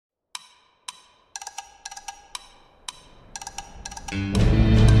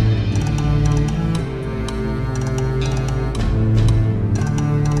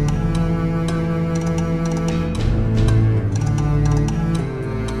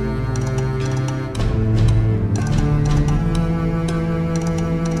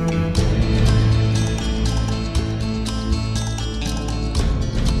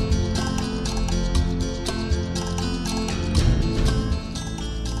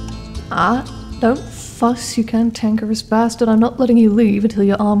Don't fuss, you cantankerous bastard. I'm not letting you leave until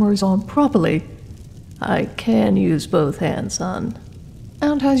your armor is on properly. I can use both hands, son.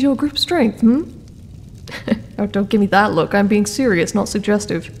 And has your grip strength, Oh, don't give me that look. I'm being serious, not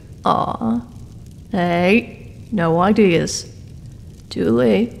suggestive. Aw. Hey, no ideas. Too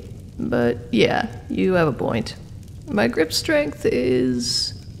late. But yeah, you have a point. My grip strength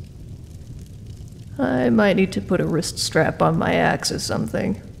is... I might need to put a wrist strap on my axe or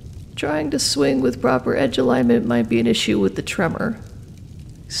something. Trying to swing with proper edge alignment might be an issue with the tremor.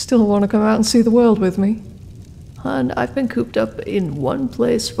 Still want to come out and see the world with me? Hun, I've been cooped up in one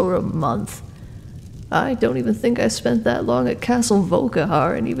place for a month. I don't even think I spent that long at Castle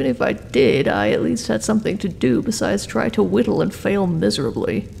Volkihar, and even if I did, I at least had something to do besides try to whittle and fail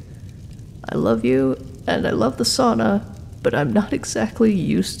miserably. I love you, and I love the sauna, but I'm not exactly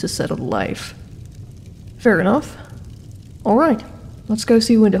used to settled life. Fair enough. Alright. Let's go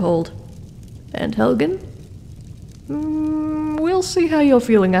see Winterhold. And Helgen? We'll see how you're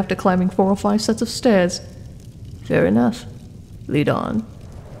feeling after climbing 4 or 5 sets of stairs. Fair enough. Lead on.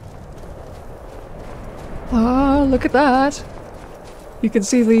 Ah, look at that! You can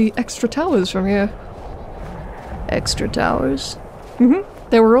see the extra towers from here. Extra towers?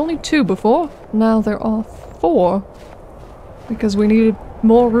 There were only 2 before. Now there are 4. Because we needed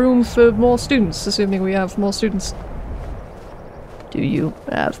more room for more students, assuming we have more students. Do you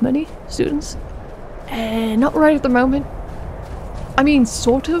have many students? Not right at the moment. I mean,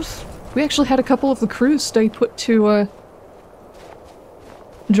 sort of. We actually had a couple of the crew stay put to,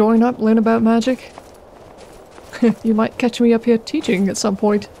 join up, learn about magic. You might catch me up here teaching at some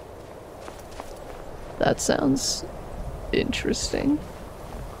point. That sounds interesting.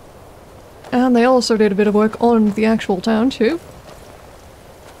 And they also did a bit of work on the actual town, too.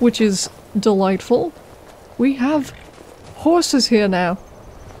 Which is delightful. We have horses here now.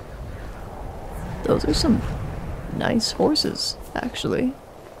 Those are some nice horses, actually.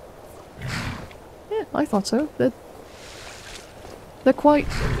 Yeah, I thought so. They're quite,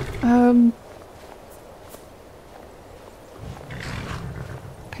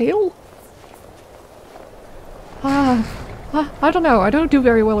 pale? I don't know. I don't do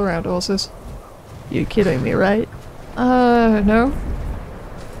very well around horses. You're kidding me, right? No.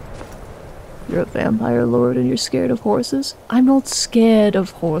 You're a vampire lord and you're scared of horses? I'm not scared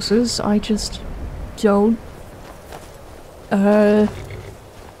of horses, I just don't... They're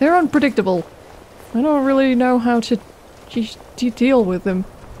unpredictable. I don't really know how to deal with them.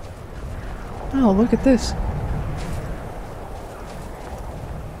 Oh, look at this.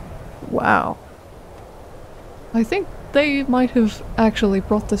 Wow. I think they might have actually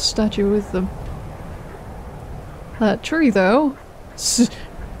brought this statue with them. That tree, though...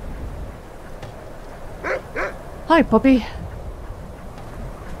 Hi, puppy.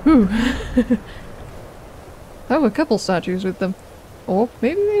 Whew. There were a couple statues with them. Or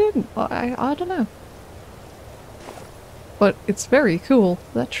maybe they didn't. I don't know. But it's very cool.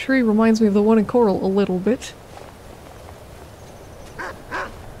 That tree reminds me of the one in Coral a little bit.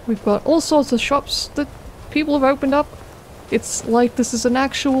 We've got all sorts of shops that people have opened up. It's like this is an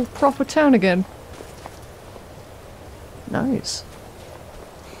actual proper town again. Nice.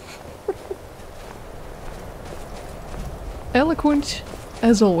 Eloquent,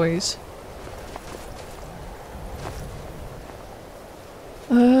 as always.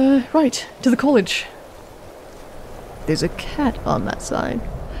 Right, to the college. There's a cat on that sign.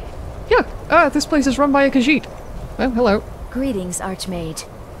 Yeah, this place is run by a Khajiit. Oh, hello. Greetings, Archmage.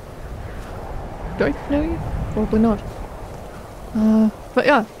 Do I know you? Probably not. But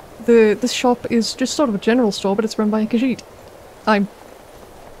yeah, this shop is just sort of a general store, but it's run by a Khajiit. I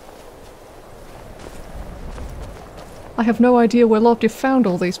have no idea where Lobdiv found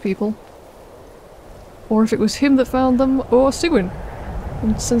all these people. Or if it was him that found them, or Sigwyn.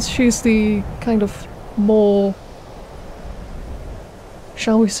 And since she's the kind of more,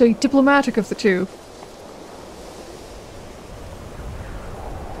 shall we say, diplomatic of the two.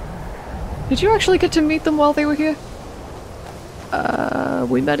 Did you actually get to meet them while they were here?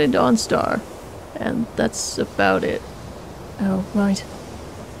 We met in Dawnstar, and that's about it. Oh, right.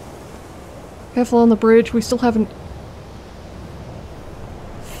 Careful on the bridge, we still haven't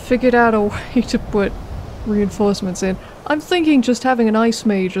figured out a way to put reinforcements in. I'm thinking just having an ice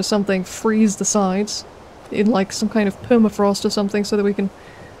mage or something freeze the sides in like some kind of permafrost or something so that we can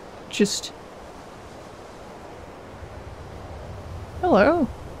just... Hello.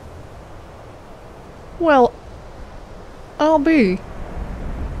 Well, I'll be.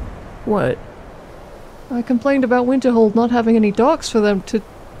 What? I complained about Winterhold not having any docks for them to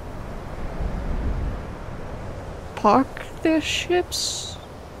park their ships?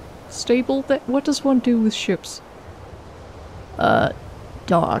 Stable? What does one do with ships?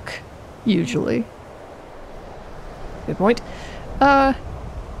 Dock. Usually. Good point. Or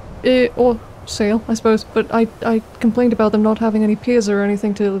sail, I suppose, but I complained about them not having any piers or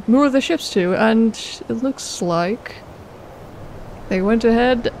anything to moor their ships to, and it looks like they went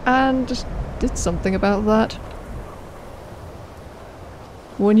ahead and did something about that.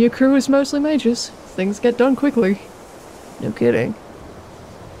 When your crew is mostly mages, things get done quickly. No kidding.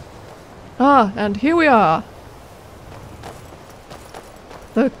 Ah, and here we are.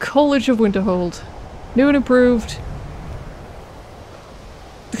 The College of Winterhold. New and improved.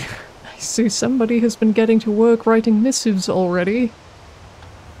 I see somebody has been getting to work writing missives already.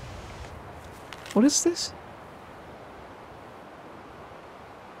 What is this?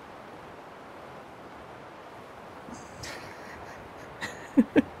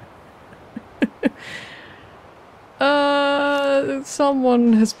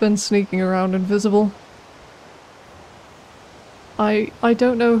 Someone has been sneaking around invisible. I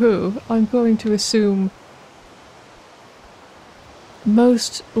don't know who. I'm going to assume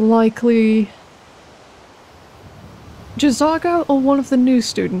most likely Jazaga or one of the new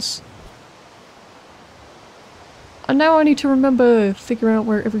students. And now I need to figure out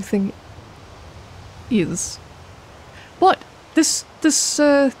where everything is. What? This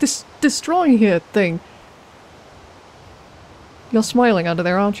drawing here thing. You're smiling under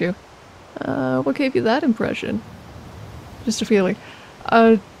there, aren't you? What gave you that impression? Just a feeling.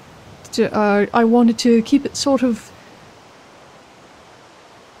 I wanted to keep it sort of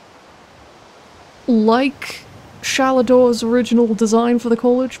like Shalador's original design for the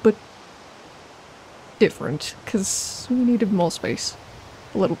college, but different, because we needed more space.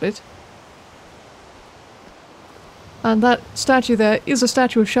 A little bit. And that statue there is a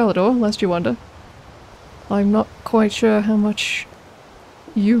statue of Shalador, lest you wonder. I'm not quite sure how much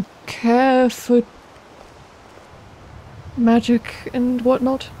you care for magic and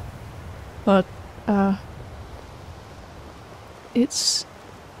whatnot, but, it's...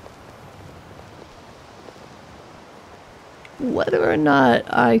 Whether or not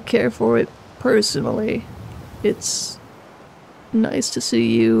I care for it personally, it's nice to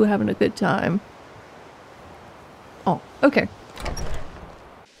see you having a good time. Oh, okay.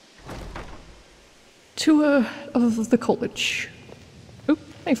 Tour of the college. Oop,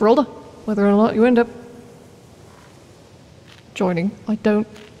 hey Ferolda. Whether or not you end up joining, I don't...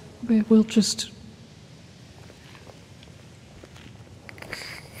 We'll just...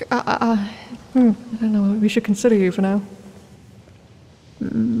 I don't know, we should consider you for now.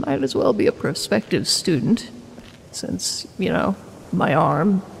 Might as well be a prospective student, since, you know, my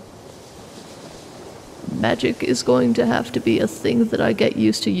arm. Magic is going to have to be a thing that I get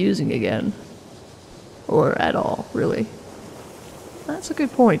used to using again. Or at all, really. That's a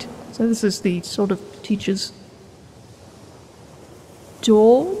good point. So this is the sort of teacher's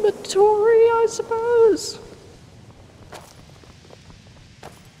dormitory, I suppose?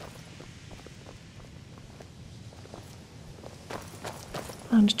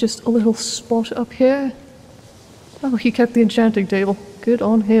 And just a little spot up here. Oh, he kept the enchanting table. Good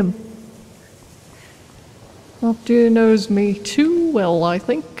on him. Optia knows me too well, I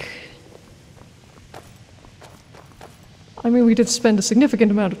think. I mean, we did spend a significant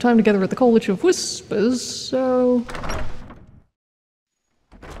amount of time together at the College of Whispers, so...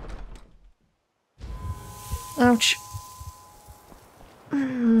 Ouch.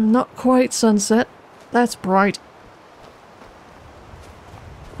 Not quite sunset. That's bright.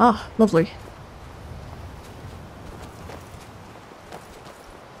 Ah, lovely.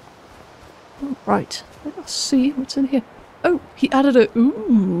 Right, let's see what's in here. Oh, he added a...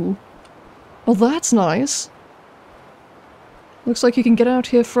 Ooh. Well, that's nice. Looks like you can get out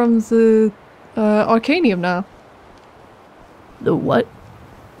here from the Arcanium now. The what?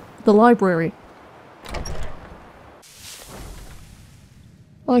 The library.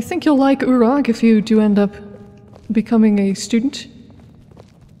 Well, I think you'll like Urag if you do end up becoming a student.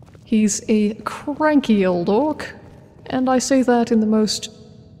 He's a cranky old orc, and I say that in the most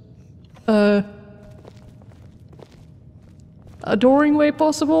adoring way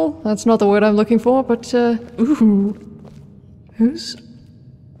possible. That's not the word I'm looking for, but ooh. Who's?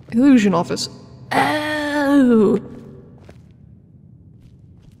 Illusion Office. Oh!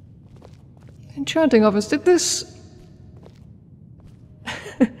 Enchanting office. Did this...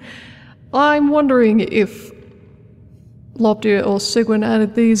 I'm wondering if Lobdeer or Sigwin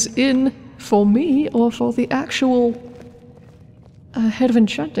added these in for me or for the actual head of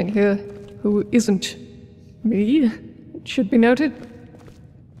enchanting here, who isn't me, it should be noted.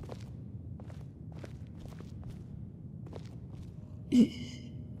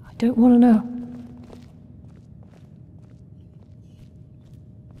 I don't want to know.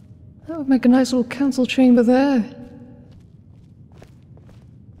 That would make a nice little council chamber there.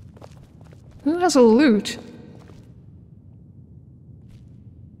 Who has a lute?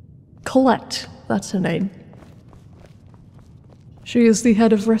 Colette, that's her name. She is the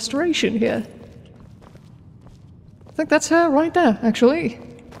head of restoration here. I think that's her right there, actually.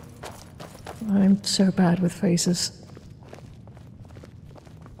 I'm so bad with faces.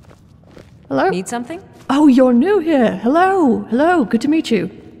 Hello? Need something? Oh, you're new here. Hello. Hello. Good to meet you.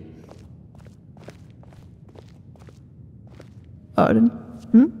 Arden.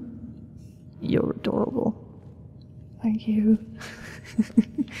 Hmm? You're adorable. Thank you.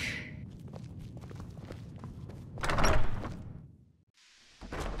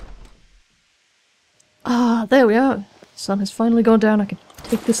 Ah, there we are. Sun has finally gone down. I can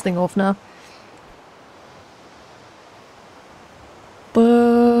take this thing off now.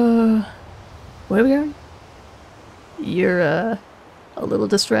 But where are we going? You're a little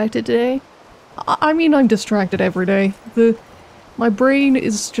distracted today? I mean, I'm distracted every day. My brain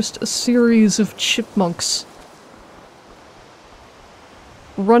is just a series of chipmunks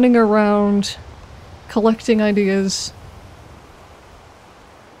running around, collecting ideas,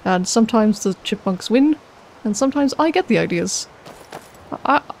 and sometimes the chipmunks win, and sometimes I get the ideas.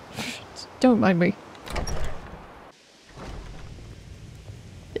 Don't mind me.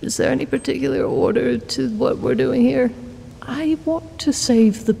 Is there any particular order to what we're doing here? I want to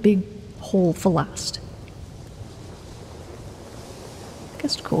save the big hole for last.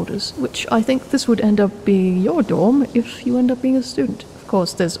 Guest quarters, which I think this would end up being your dorm if you end up being a student. Of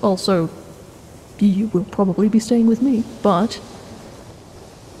course, there's also... you will probably be staying with me, but...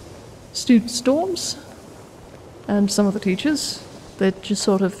 Students' dorms, and some of the teachers, they're just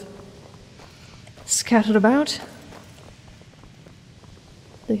sort of scattered about.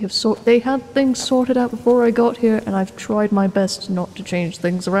 They had things sorted out before I got here, and I've tried my best not to change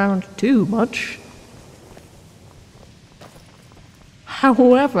things around too much.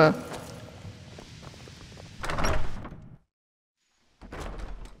 However,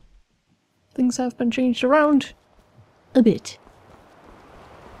 things have been changed around a bit.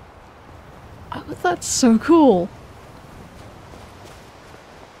 Oh, that's so cool.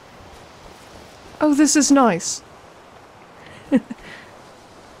 Oh, this is nice.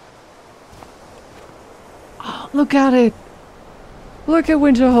 Oh, look at it. Look at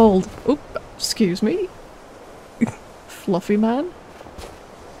Winterhold. Oop, excuse me. Fluffy man.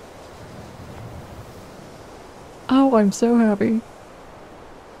 Oh, I'm so happy.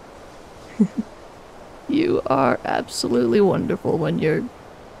 You are absolutely wonderful when you're...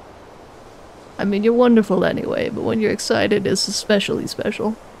 I mean, you're wonderful anyway, but when you're excited, it's especially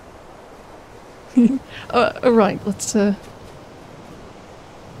special. Right, let's,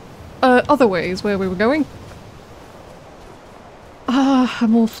 other ways where we were going. Ah,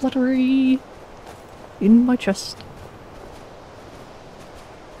 more fluttery in my chest.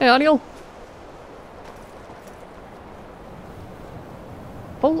 Hey, Aniel.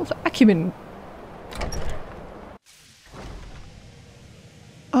 Bowl of acumen.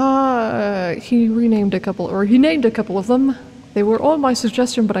 He renamed a couple, or he named a couple of them. They were all my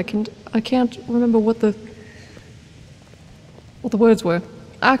suggestion, but I can't remember what the words were.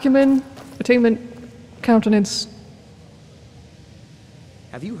 Acumen, attainment, countenance.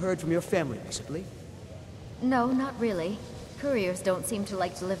 Have you heard from your family recently? No, not really. Couriers don't seem to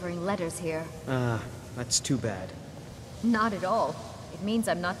like delivering letters here. That's too bad. Not at all. It means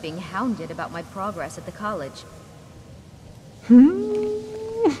I'm not being hounded about my progress at the college.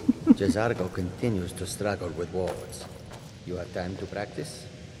 Jezargo continues to struggle with words. You have time to practice?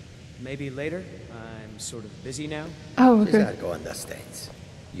 Maybe later. I'm sort of busy now. Oh, okay. Jezargo understands.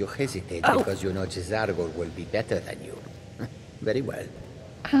 You hesitate because you know Jezargo will be better than you. Very well.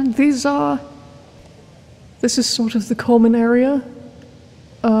 And these are... This is sort of the common area.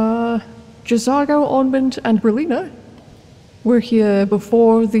 Jezargo, Onmund, and Relina were here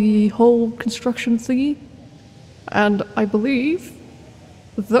before the whole construction thingy. And I believe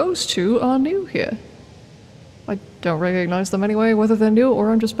those two are new here. I don't recognize them anyway, whether they're new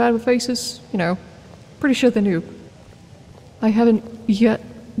or I'm just bad with faces. You know, pretty sure they're new. I haven't yet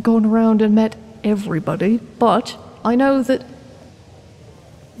gone around and met everybody, but I know that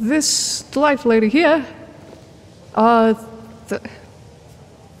this delightful lady here,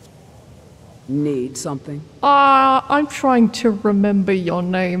 Need something? I'm trying to remember your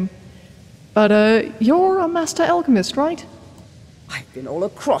name. But, you're a master alchemist, right? I've been all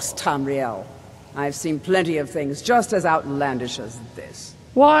across Tamriel. I've seen plenty of things just as outlandish as this.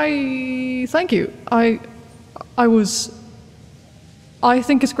 Why, thank you. I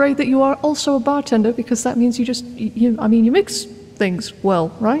think it's great that you are also a bartender, because that means you mix things well,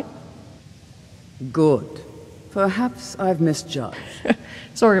 right? Good. Perhaps I've misjudged.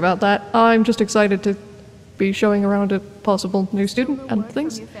 Sorry about that. I'm just excited to be showing around a possible new student and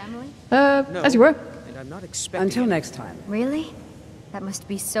things. From your family? No, As you were. and I'm not expecting Until it. next time. Really? That must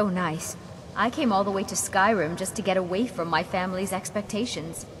be so nice. I came all the way to Skyrim just to get away from my family's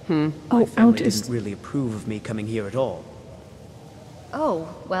expectations. My Oh, family Out is... didn't really approve of me coming here at all.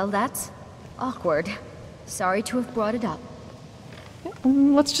 Oh, well, that's awkward. Sorry to have brought it up.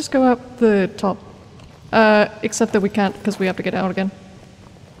 Let's just go up the top. Except that we can't, because we have to get out again.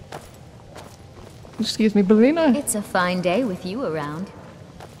 Excuse me, Belina. It's a fine day with you around.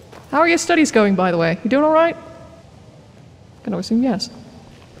 How are your studies going, by the way? You doing alright? Gonna assume yes.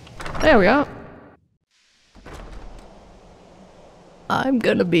 There we are. I'm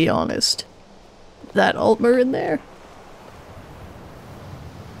gonna be honest. That Altmer in there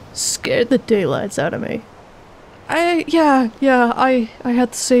scared the daylights out of me. I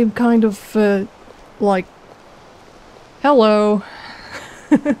had the same kind of, like... Hello.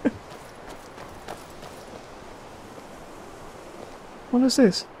 What is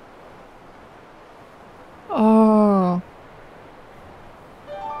this? Oh...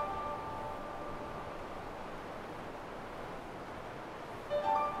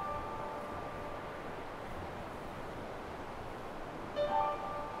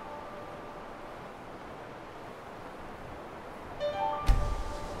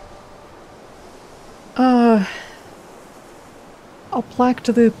 a plaque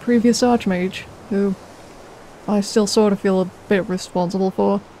to the previous Archmage, who I still sort of feel a bit responsible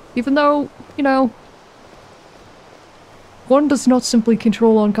for. Even though, you know, one does not simply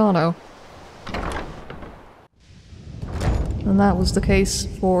control Arcano. And that was the case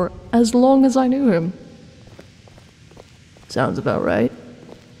for as long as I knew him. Sounds about right.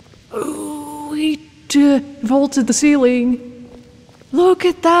 Oh, he vaulted the ceiling. Look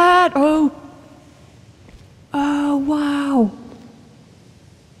at that! Oh! Oh, wow!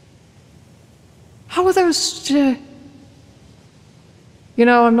 How are those... You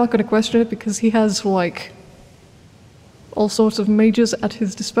know, I'm not gonna question it because he has, like, all sorts of mages at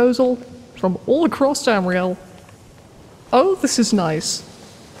his disposal from all across Tamriel. Oh, this is nice.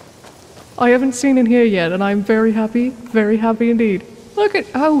 I haven't seen in here yet, and I'm very happy indeed. Look at...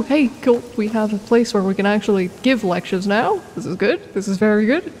 Oh, hey, cool. We have a place where we can actually give lectures now. This is good. This is very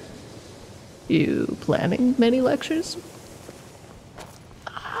good. You planning many lectures?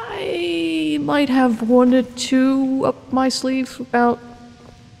 I might have one or two up my sleeve about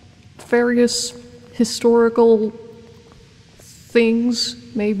various historical things.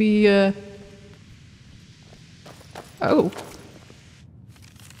 Maybe, Oh.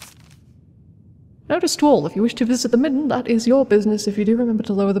 Notice to all, if you wish to visit the Midden, that is your business. If you do, remember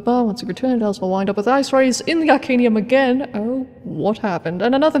to lower the bar. Once you return, else will wind up with ice rays in the Arcanium again. Oh, what happened?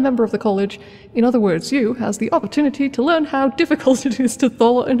 And another member of the college, in other words you, has the opportunity to learn how difficult it is to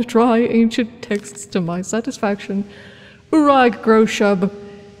thaw and dry ancient texts to my satisfaction. Urag Groshub,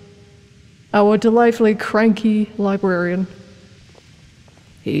 our delightfully cranky librarian.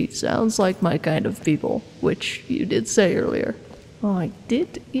 He sounds like my kind of people, which you did say earlier. I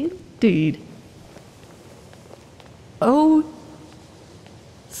did indeed. Oh,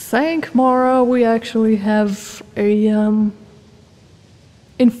 thank Mara, we actually have a,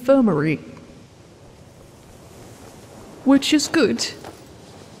 infirmary. Which is good,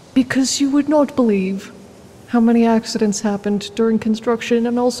 because you would not believe how many accidents happened during construction,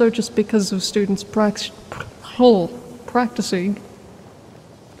 and also just because of students practicing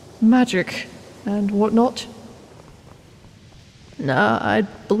magic and whatnot. Nah, I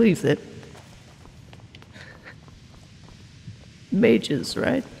believe it. Mages,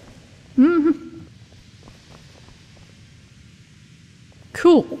 right? Mm-hmm.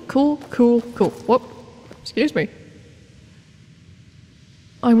 Cool. Whoop. Excuse me.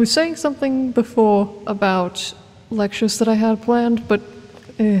 I was saying something before about lectures that I had planned, but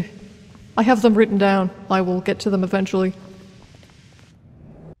I have them written down. I will get to them eventually.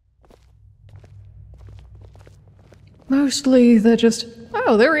 Mostly they're just...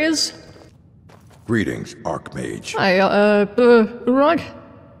 Oh, there he is. Greetings, Archmage. Hi, Urag?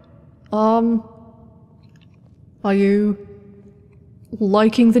 Are you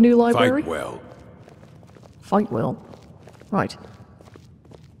liking the new library. Fight well. Fight well. Right.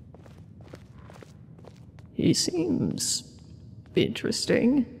 He seems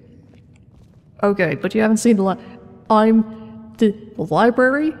interesting. Okay, but you haven't seen the the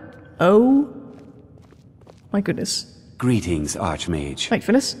library? Oh. My goodness. Greetings, Archmage. Right,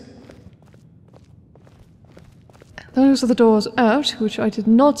 Finis. Those are the doors out, which I did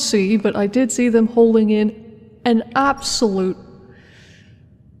not see, but I did see them holding in an absolute...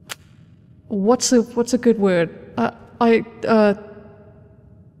 What's a good word?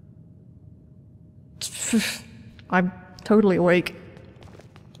 I'm totally awake.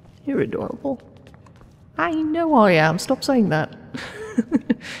 You're adorable. I know I am. Stop saying that.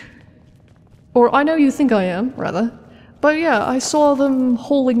 Or I know you think I am, rather. But yeah, I saw them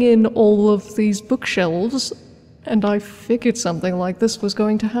holding in all of these bookshelves, and I figured something like this was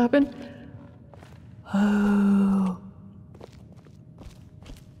going to happen. Oh.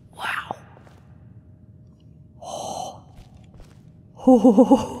 Wow. Oh.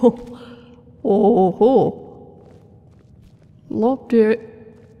 Oh. Oh. Lobder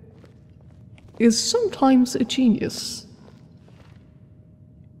is sometimes a genius.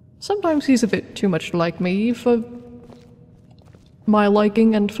 Sometimes he's a bit too much like me for my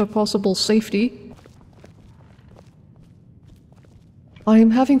liking and for possible safety. I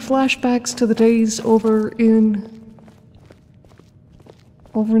am having flashbacks to the days over in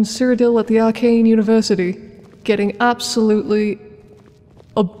Cyrodiil at the Arcane University, getting absolutely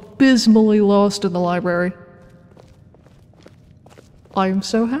abysmally lost in the library. I'm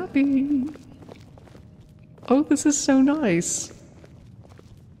so happy. Oh, this is so nice.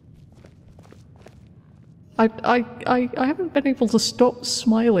 I haven't been able to stop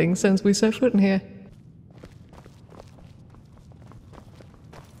smiling since we set foot in here.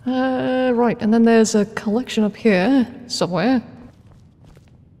 Right, and then there's a collection up here, somewhere.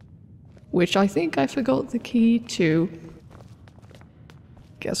 Which I think I forgot the key to.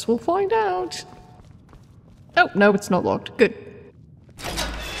 Guess we'll find out. Oh, no, it's not locked. Good.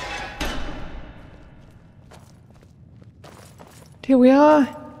 Here we are.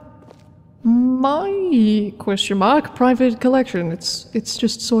 My question mark private collection. It's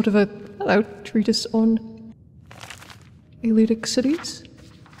just sort of a treatise on Aleutic cities.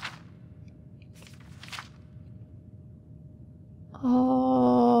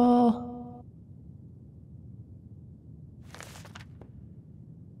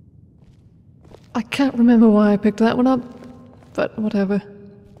 I can't remember why I picked that one up, but whatever.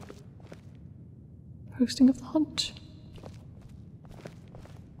 Posting of the hunt.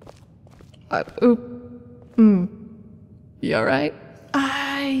 You alright?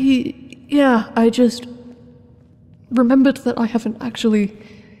 Yeah, I just remembered that I haven't actually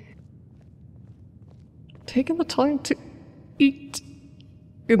taken the time to eat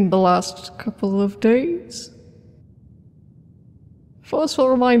in the last couple of days. Forceful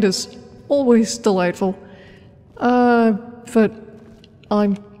reminders, always delightful. But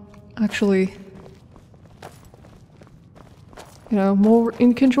I'm actually, more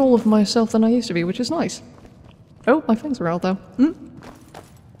in control of myself than I used to be, which is nice. Oh, my fangs are out though.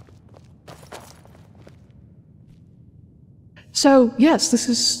 So, yes, this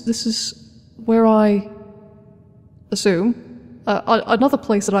is where I assume another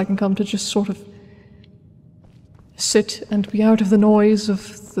place that I can come to just sort of sit and be out of the noise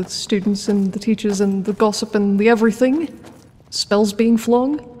of the students and the teachers and the gossip and the everything. Spells being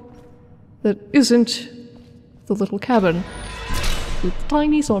flung. That isn't the little cabin with the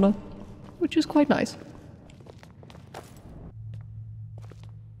tiny sauna, which is quite nice.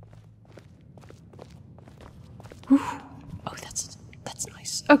 Whew. Oh, that's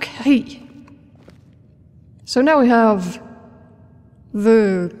nice. Okay. So now we have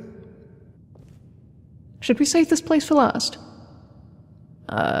the... Should we save this place for last?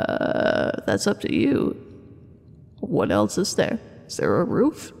 That's up to you. What else is there? Is there a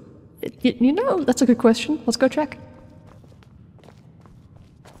roof? That's a good question. Let's go check.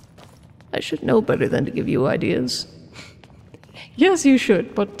 I should know better than to give you ideas. Yes, you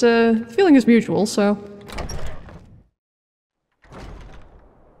should, but feeling is mutual, so...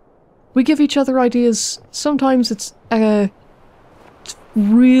 We give each other ideas. Sometimes it's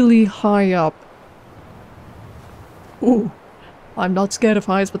really high up. Ooh, I'm not scared of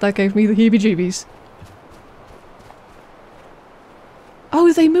heights, but that gave me the heebie-jeebies.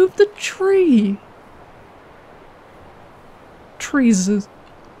 Oh, they moved the tree! Trees.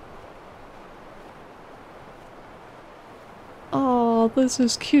 Oh, this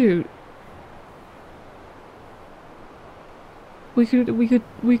is cute. We're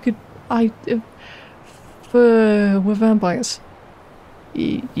vampires.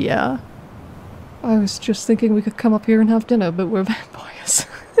 Yeah. I was just thinking we could come up here and have dinner, but we're vampires.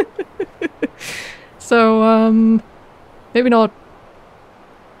 So, maybe not.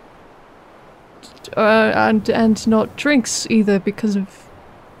 And not drinks either because of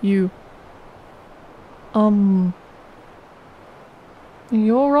you. Are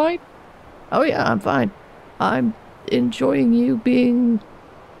you alright? Oh yeah, I'm fine. I'm enjoying you being...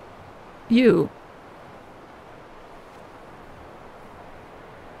 you.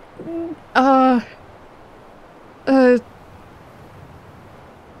 I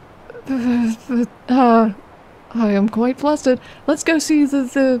am quite flustered. Let's go see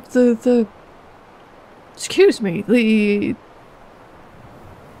the... Excuse me, the...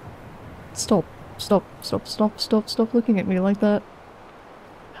 Stop looking at me like that.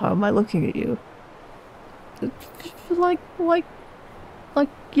 How am I looking at you? Like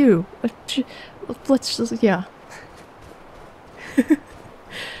you. Let's just, yeah.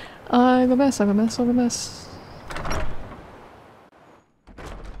 I'm a mess.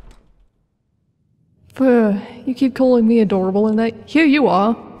 You keep calling me adorable and here you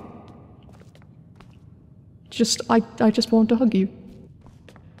are. I just want to hug you.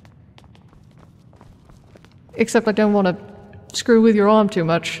 Except I don't want to screw with your arm too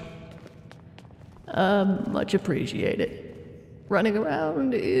much. Much appreciated. Running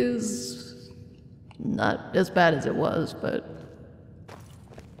around is... not as bad as it was, but...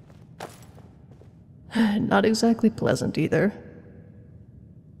 not exactly pleasant either.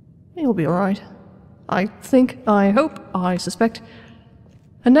 You'll be alright. I think, I hope, I suspect.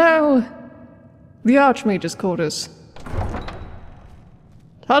 And now, the Archmage's quarters.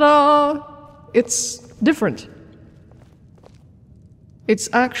 Ta-da! It's different. It's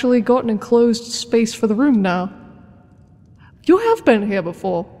actually got an enclosed space for the room now. You have been here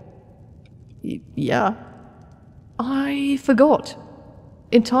before. Yeah. I forgot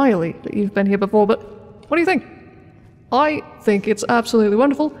entirely that you've been here before, but what do you think? I think it's absolutely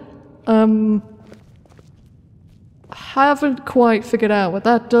wonderful. Haven't quite figured out what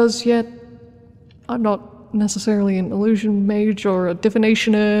that does yet. I'm not necessarily an illusion mage or a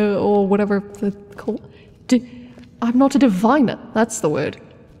divinationer or whatever they're called. I'm not a diviner, that's the word.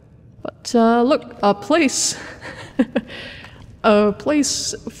 But look, a place. A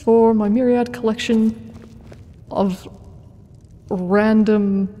place for my myriad collection of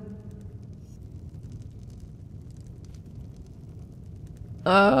random...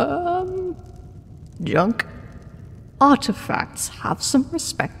 junk? Artifacts. Have some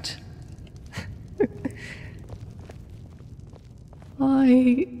respect.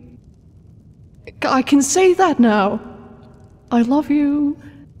 I can say that now. I love you.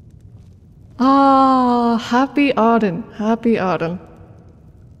 Ah, happy Arden. Happy Arden.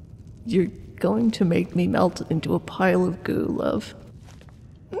 You're going to make me melt into a pile of goo, love.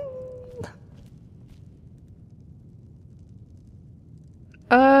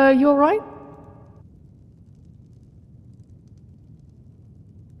 You alright?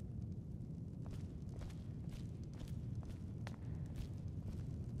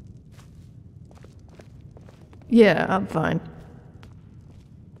 Yeah, I'm fine.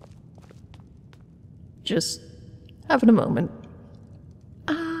 Just having a moment.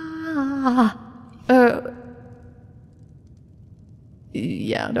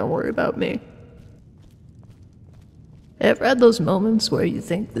 Yeah, don't worry about me. Ever had those moments where you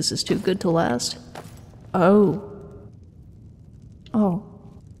think this is too good to last? Oh.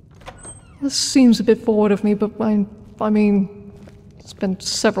 This seems a bit forward of me, but I mean, it's been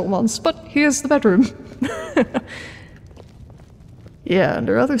several months, but here's the bedroom. Yeah,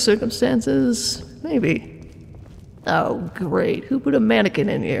 under other circumstances, maybe. Oh, great. Who put a mannequin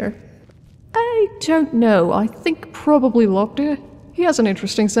in here? I don't know. I think probably Lockdear. He has an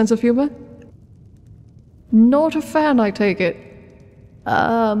interesting sense of humor. Not a fan, I take it.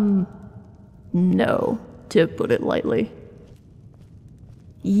 No, to put it lightly.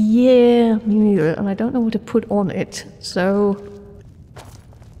 Yeah, me neither, and I don't know what to put on it, so...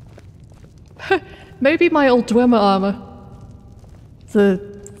 Maybe my old Dwemer armor.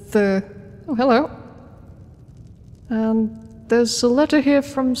 Oh, hello. And there's a letter here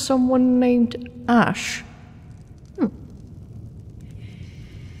from someone named Ash.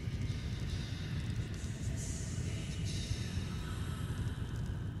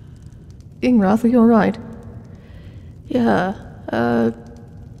 Ingrath, are you alright? Yeah,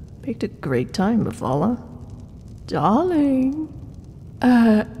 picked a great time, Mavala. Darling.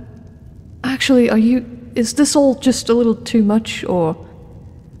 Actually, is this all just a little too much, or?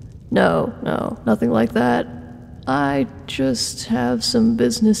 No, nothing like that. I just have some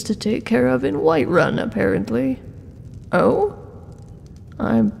business to take care of in Whiterun, apparently. Oh?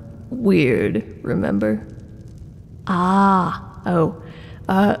 I'm weird, remember? I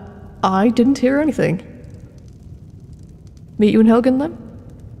didn't hear anything. Meet you in Helgen, then?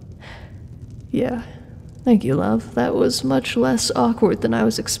 Yeah. Thank you, love. That was much less awkward than I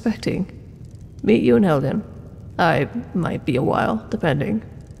was expecting. Meet you in Helgen. I might be a while, depending.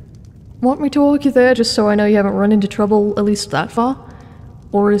 Want me to walk you there just so I know you haven't run into trouble at least that far?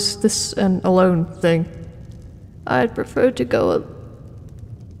 Or is this an alone thing? I'd prefer to go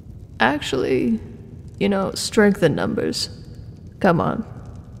Actually, strength in numbers. Come on.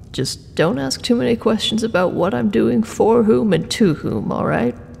 Just don't ask too many questions about what I'm doing for whom and to whom,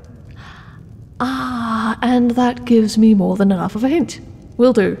 alright? And that gives me more than enough of a hint.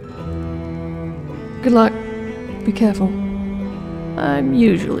 Will do. Good luck. Be careful. I'm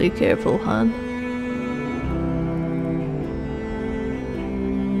usually careful, hon.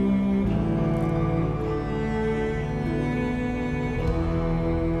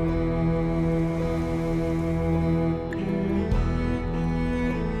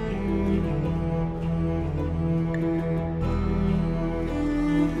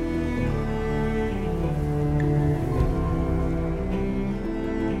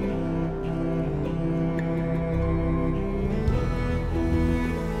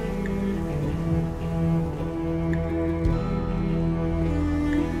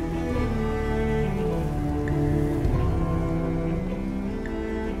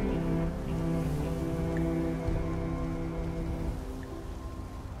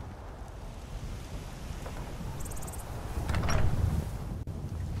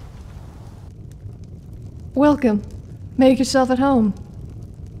 Welcome. Make yourself at home.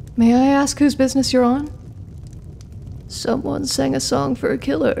 May I ask whose business you're on? Someone sang a song for a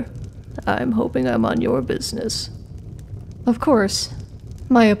killer. I'm hoping I'm on your business. Of course.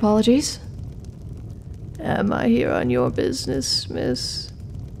 My apologies. Am I here on your business, miss?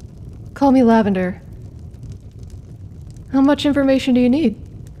 Call me Lavender. How much information do you need?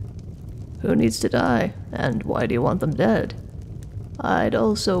 Who needs to die, and why do you want them dead? I'd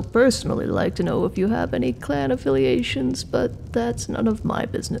also personally like to know if you have any clan affiliations, but that's none of my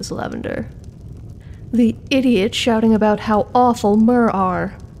business, Lavender. The idiot shouting about how awful Myrrh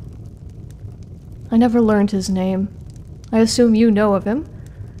are. I never learned his name. I assume you know of him.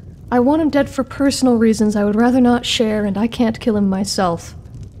 I want him dead for personal reasons I would rather not share, and I can't kill him myself.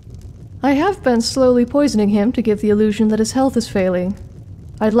 I have been slowly poisoning him to give the illusion that his health is failing.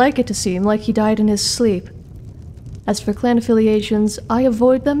 I'd like it to seem like he died in his sleep. As for clan affiliations, I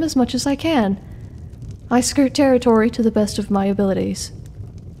avoid them as much as I can. I skirt territory to the best of my abilities.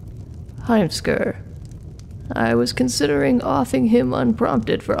 Heimskr. I was considering offing him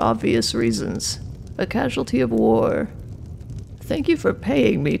unprompted for obvious reasons. A casualty of war. Thank you for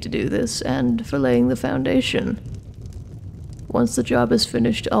paying me to do this, and for laying the foundation. Once the job is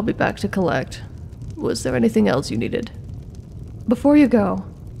finished, I'll be back to collect. Was there anything else you needed? Before you go,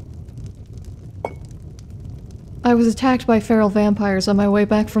 I was attacked by feral vampires on my way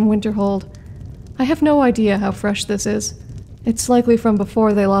back from Winterhold. I have no idea how fresh this is. It's likely from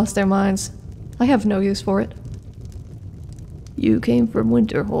before they lost their minds. I have no use for it. You came from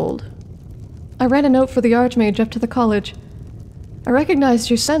Winterhold. I ran a note for the Archmage up to the college. I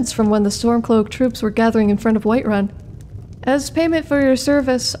recognized your scents from when the Stormcloak troops were gathering in front of Whiterun. As payment for your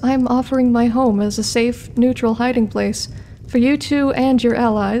service, I'm offering my home as a safe, neutral hiding place for you two and your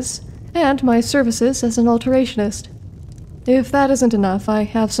allies, and my services as an alterationist. If that isn't enough, I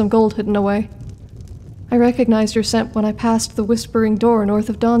have some gold hidden away. I recognized your scent when I passed the Whispering Door north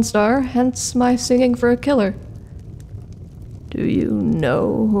of Dawnstar, hence my singing for a killer. Do you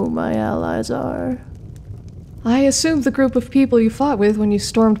know who my allies are? I assumed the group of people you fought with when you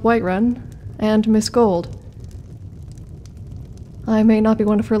stormed Whiterun, and Miss Gold. I may not be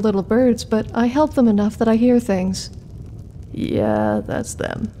one of her little birds, but I help them enough that I hear things. Yeah, that's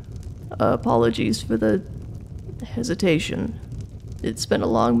them. Apologies for the hesitation. It's been a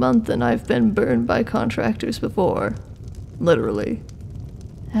long month and I've been burned by contractors before. Literally.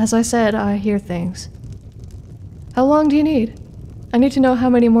 As I said, I hear things. How long do you need? I need to know how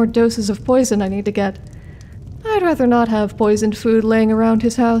many more doses of poison I need to get. I'd rather not have poisoned food laying around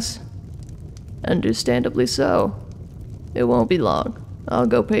his house. Understandably so. It won't be long. I'll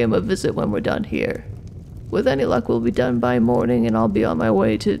go pay him a visit when we're done here. With any luck, we'll be done by morning and I'll be on my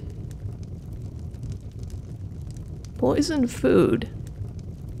way to... Poisoned food.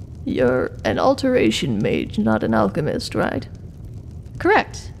 You're an alteration mage, not an alchemist, right?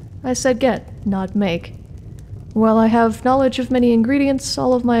 Correct. I said get, not make. While I have knowledge of many ingredients,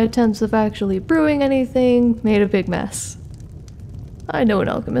 all of my attempts of actually brewing anything made a big mess. I know an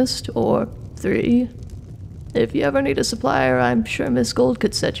alchemist, or 3. If you ever need a supplier, I'm sure Miss Gold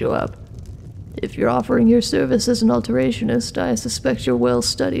could set you up. If you're offering your service as an alterationist, I suspect you're well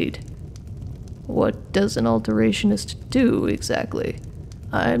studied. What does an alterationist do, exactly?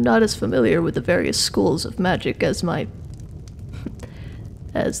 I'm not as familiar with the various schools of magic as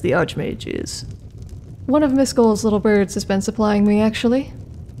as the Archmage is. One of Miss Gold's little birds has been supplying me, actually.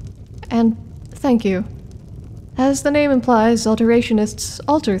 And thank you. As the name implies, alterationists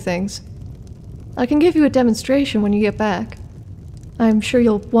alter things. I can give you a demonstration when you get back. I'm sure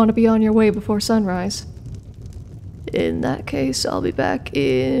you'll want to be on your way before sunrise. In that case, I'll be back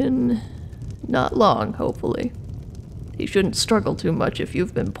in... not long, hopefully. He shouldn't struggle too much if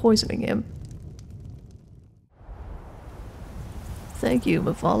you've been poisoning him. Thank you,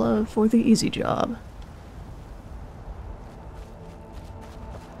 Mephala, for the easy job.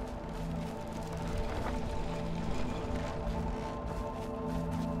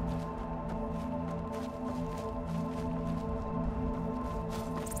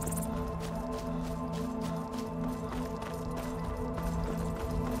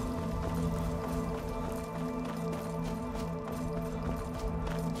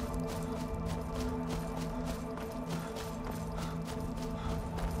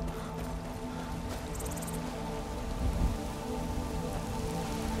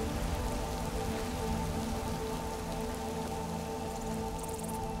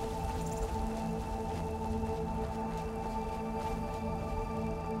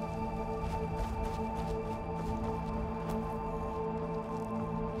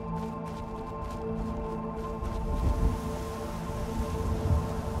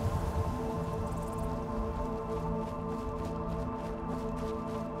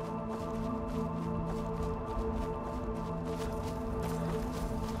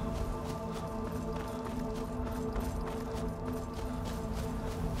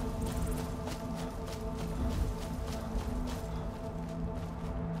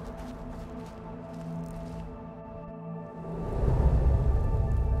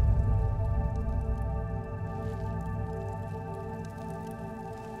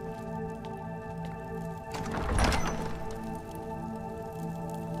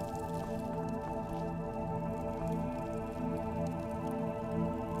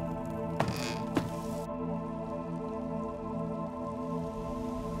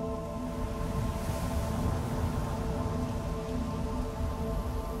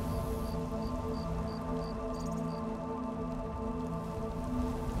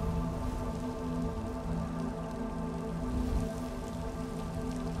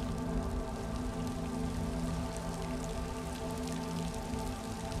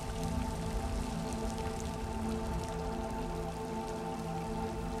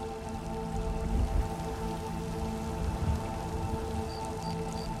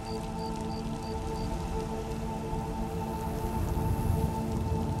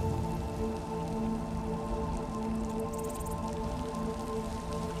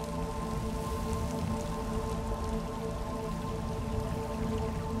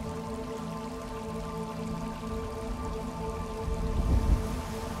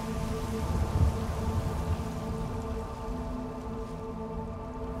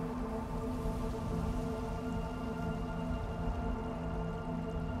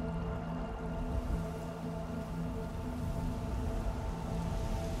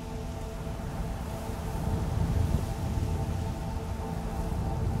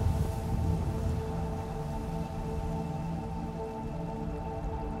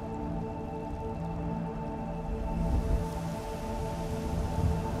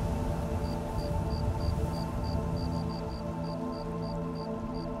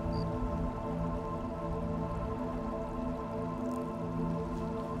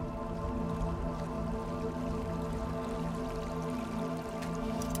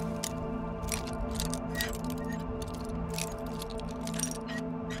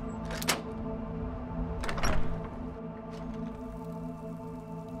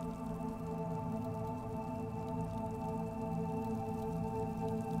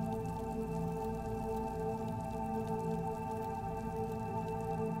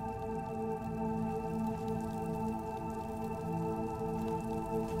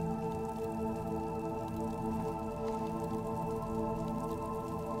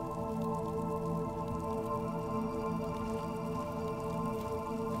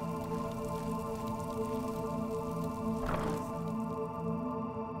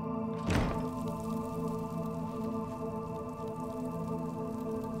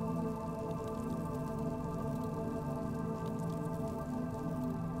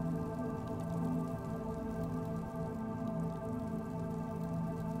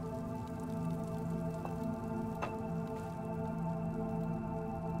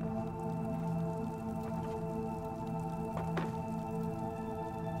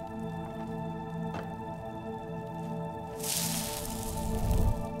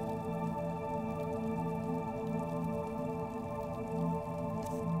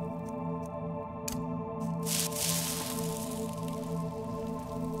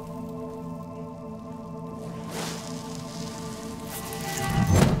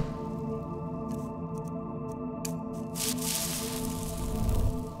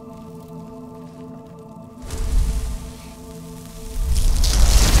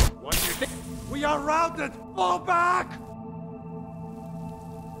 Arden! Fall back!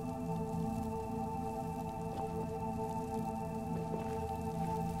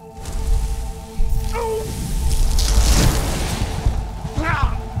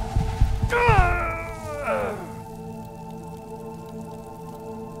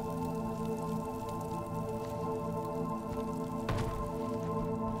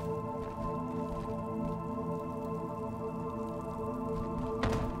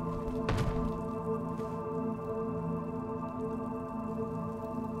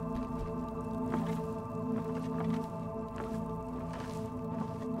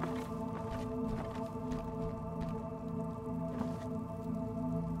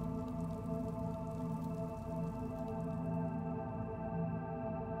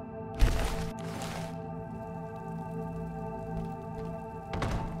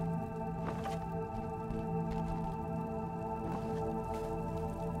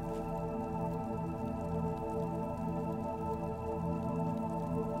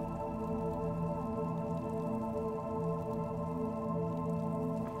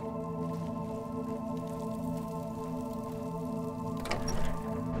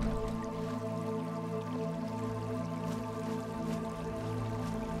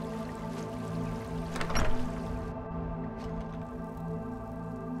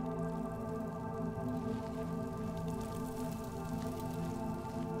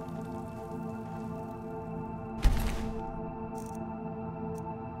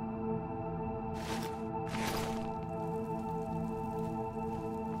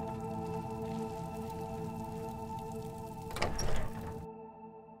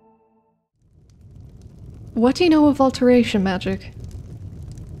 What do you know of alteration magic?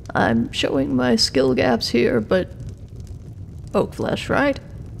 I'm showing my skill gaps here, but... Oak flesh, right?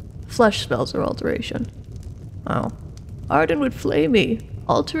 Flesh spells are alteration. Oh. Arden would flay me.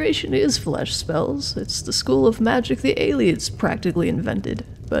 Alteration is flesh spells. It's the school of magic the aliens practically invented,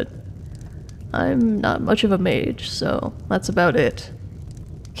 but... I'm not much of a mage, so that's about it.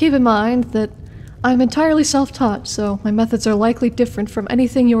 Keep in mind that I'm entirely self-taught, so my methods are likely different from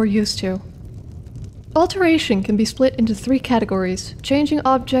anything you're used to. Alteration can be split into 3 categories: changing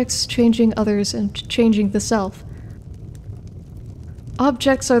objects, changing others, and changing the self.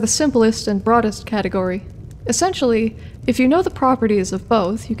 Objects are the simplest and broadest category. Essentially, if you know the properties of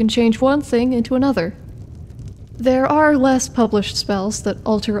both, you can change one thing into another. There are less published spells that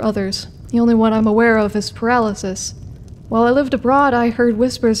alter others. The only one I'm aware of is paralysis. While I lived abroad, I heard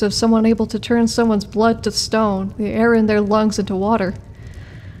whispers of someone able to turn someone's blood to stone, the air in their lungs into water.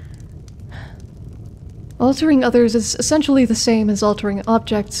 Altering others is essentially the same as altering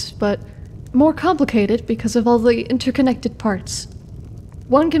objects, but more complicated because of all the interconnected parts.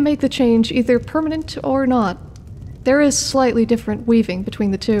 One can make the change either permanent or not. There is slightly different weaving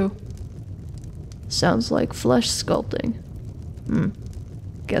between the two. Sounds like flesh sculpting.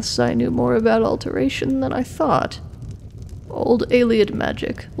 Guess I knew more about alteration than I thought. Old alien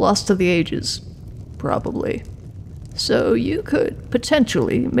magic, lost to the ages. Probably. So you could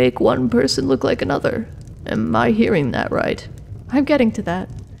potentially make one person look like another. Am I hearing that right? I'm getting to that.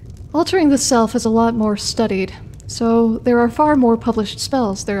 Altering the self is a lot more studied, so there are far more published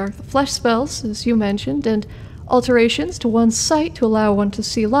spells. There are the flesh spells, as you mentioned, and alterations to one's sight to allow one to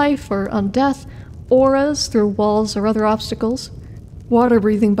see life or undeath, auras through walls or other obstacles, water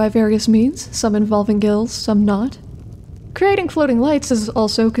breathing by various means, some involving gills, some not. Creating floating lights is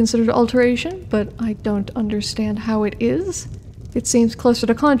also considered alteration, but I don't understand how it is. It seems closer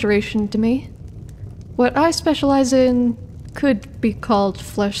to conjuration to me. What I specialize in could be called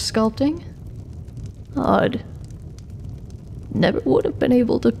flesh sculpting. Odd. Never would have been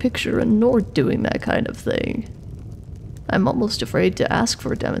able to picture a Nord doing that kind of thing. I'm almost afraid to ask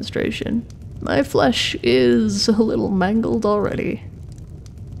for a demonstration. My flesh is a little mangled already.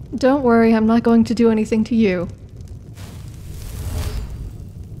 Don't worry, I'm not going to do anything to you.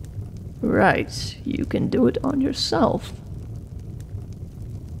 Right, you can do it on yourself.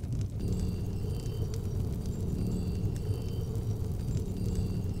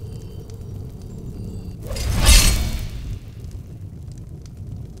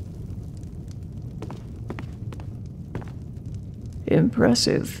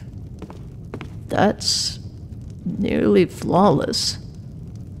 Impressive. That's nearly flawless.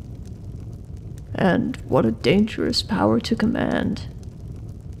 And what a dangerous power to command.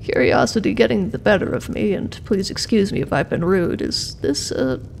 Curiosity getting the better of me, and please excuse me if I've been rude. Is this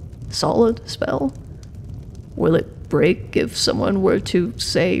a solid spell? Will it break if someone were to,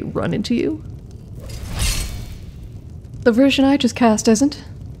 say, run into you? The version I just cast isn't.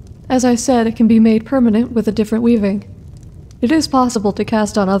 As I said, it can be made permanent with a different weaving. It is possible to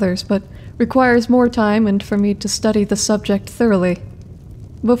cast on others, but requires more time and for me to study the subject thoroughly.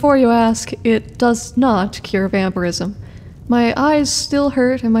 Before you ask, it does not cure vampirism. My eyes still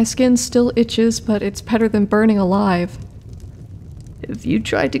hurt and my skin still itches, but it's better than burning alive. If you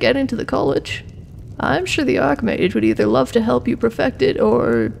tried to get into the college, I'm sure the Archmage would either love to help you perfect it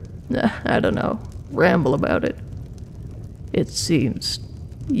or, I don't know, ramble about it. It seems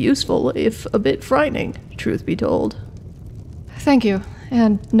useful, if a bit frightening, truth be told. Thank you.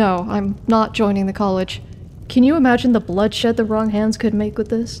 And no, I'm not joining the college. Can you imagine the bloodshed the wrong hands could make with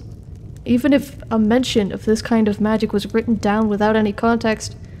this? Even if a mention of this kind of magic was written down without any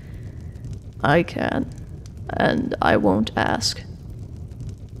context. I can, and I won't ask.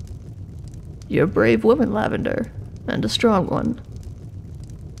 You're a brave woman, Lavender, and a strong one.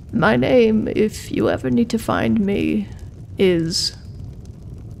 My name, if you ever need to find me, is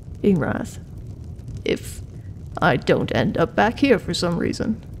Ingrath. If I don't end up back here for some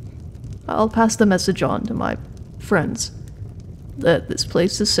reason, I'll pass the message on to my friends that this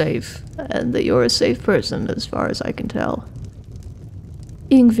place is safe, and that you're a safe person as far as I can tell.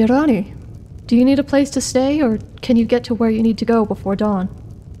 Ingvirani, do you need a place to stay, or can you get to where you need to go before dawn?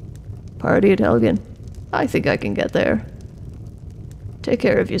 Party at Helgen. I think I can get there. Take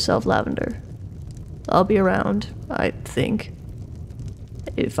care of yourself, Lavender. I'll be around, I think.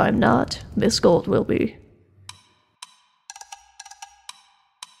 If I'm not, Miss Gold will be.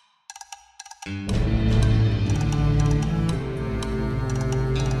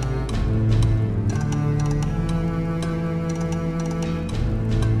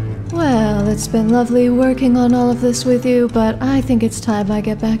 Well, it's been lovely working on all of this with you, but I think it's time I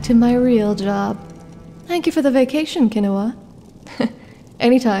get back to my real job. Thank you for the vacation, Kinoa.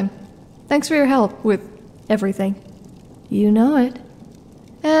 Anytime. Thanks for your help with everything. You know it.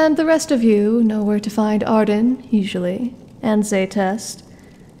 And the rest of you know where to find Arden, usually, and Zaytest.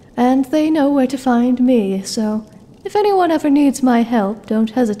 And they know where to find me, so if anyone ever needs my help,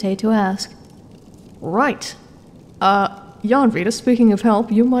 don't hesitate to ask. Right. Janrita, speaking of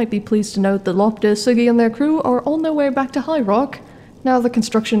help, you might be pleased to note that Lopta, Siggy, and their crew are on their way back to High Rock. Now the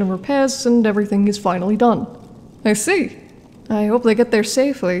construction and repairs and everything is finally done. I see. I hope they get there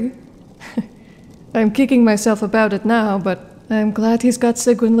safely. I'm kicking myself about it now, but I'm glad he's got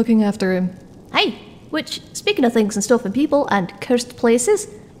Sigwin looking after him. Hey, which, speaking of things and stuff and people and cursed places,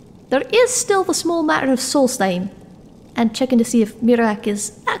 there is still the small matter of Solstheim, and checking to see if Mirak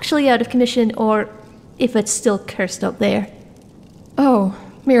is actually out of commission or if it's still cursed up there. Oh,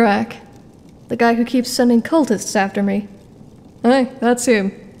 Mirak. The guy who keeps sending cultists after me. Hey, that's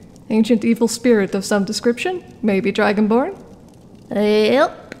him. Ancient evil spirit of some description, maybe Dragonborn?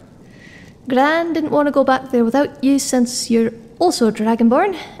 Yep. Gran didn't want to go back there without you since you're also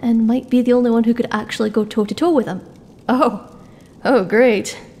Dragonborn, and might be the only one who could actually go toe-to-toe with him. Oh,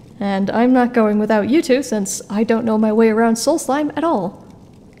 great. And I'm not going without you two since I don't know my way around Solstheim at all.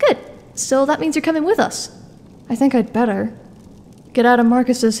 Good. So that means you're coming with us. I think I'd better. Get out of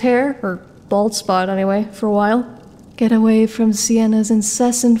Marcus's hair, or bald spot anyway, for a while. Get away from Sienna's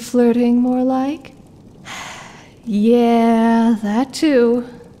incessant flirting, more like. Yeah, that too.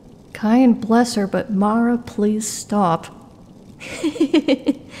 Kyan bless her, but Mara, please stop.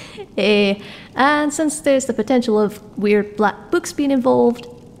 And since there's the potential of weird black books being involved,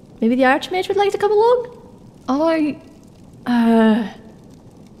 maybe the Archmage would like to come along?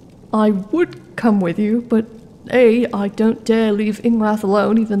 I would come with you, but A, I don't dare leave Ingrath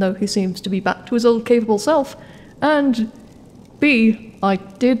alone, even though he seems to be back to his old capable self, and B, I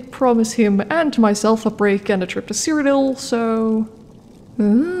did promise him and myself a break and a trip to Cyrodiil, so...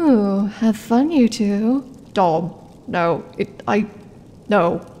 Ooh, have fun, you two. Dom, no,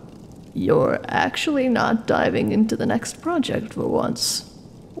 no. You're actually not diving into the next project for once.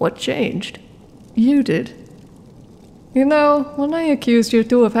 What changed? You did. You know, when I accused you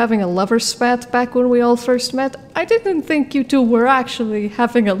two of having a lover's spat back when we all first met, I didn't think you two were actually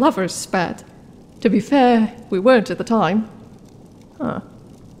having a lover's spat. To be fair, we weren't at the time. Huh.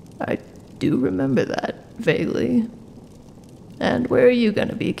 I do remember that, vaguely. And where are you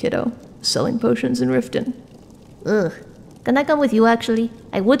gonna be, kiddo? Selling potions in Riften? Ugh. Can I come with you, actually?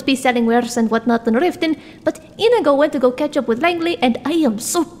 I would be selling wares and whatnot in Riften, but Inigo went to go catch up with Langley, and I am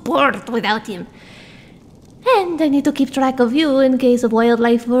so bored without him. And I need to keep track of you in case of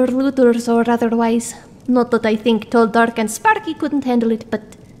wildlife or looters or otherwise. Not that I think Tall, Dark, and Sparky couldn't handle it, but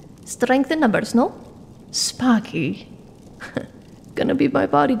strength in numbers, no? Sparky? Gonna be my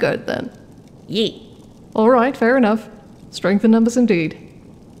bodyguard then. Yee. Alright, fair enough. Strength in numbers indeed.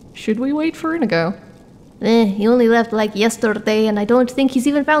 Should we wait for Inigo? He only left like yesterday, and I don't think he's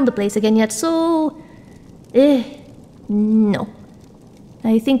even found the place again yet, so... no.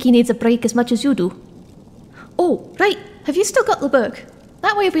 I think he needs a break as much as you do. Oh, right. Have you still got the book?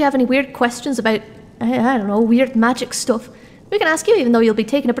 That way if we have any weird questions about, I don't know, weird magic stuff, we can ask you even though you'll be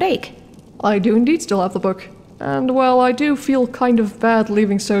taking a break. I do indeed still have the book. And, well, I do feel kind of bad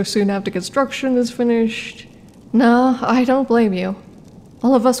leaving so soon after construction is finished. No, I don't blame you.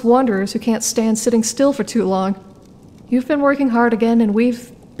 All of us wanderers who can't stand sitting still for too long. You've been working hard again, and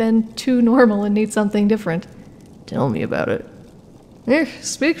we've been too normal and need something different. Tell me about it.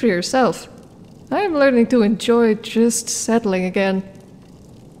 Speak for yourself. I am learning to enjoy just settling again.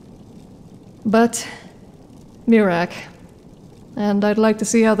 But, Mirak. And I'd like to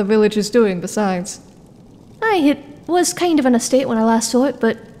see how the village is doing besides. Aye, it was kind of in a state when I last saw it,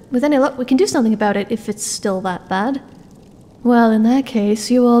 but with any luck we can do something about it if it's still that bad. Well, in that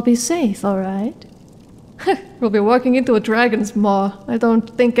case, you all be safe, alright? We'll be walking into a dragon's maw. I don't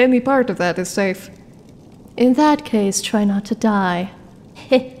think any part of that is safe. In that case, try not to die.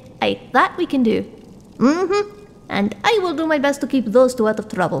 Aye, that we can do. And I will do my best to keep those two out of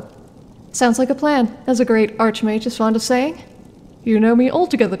trouble. Sounds like a plan, as a great archmage is fond of saying. You know me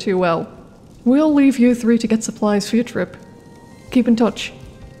altogether too well. We'll leave you three to get supplies for your trip. Keep in touch.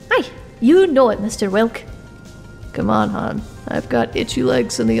 Aye, you know it, Mr. Wilk. Come on, Han. I've got itchy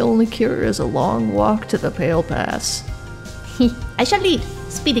legs and the only cure is a long walk to the Pale Pass. I shall lead.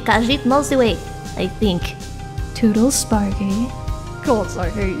 Speedy Khajiit knows the way, I think. Toodles, Sparky. Gods, I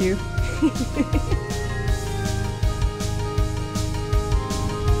hate you.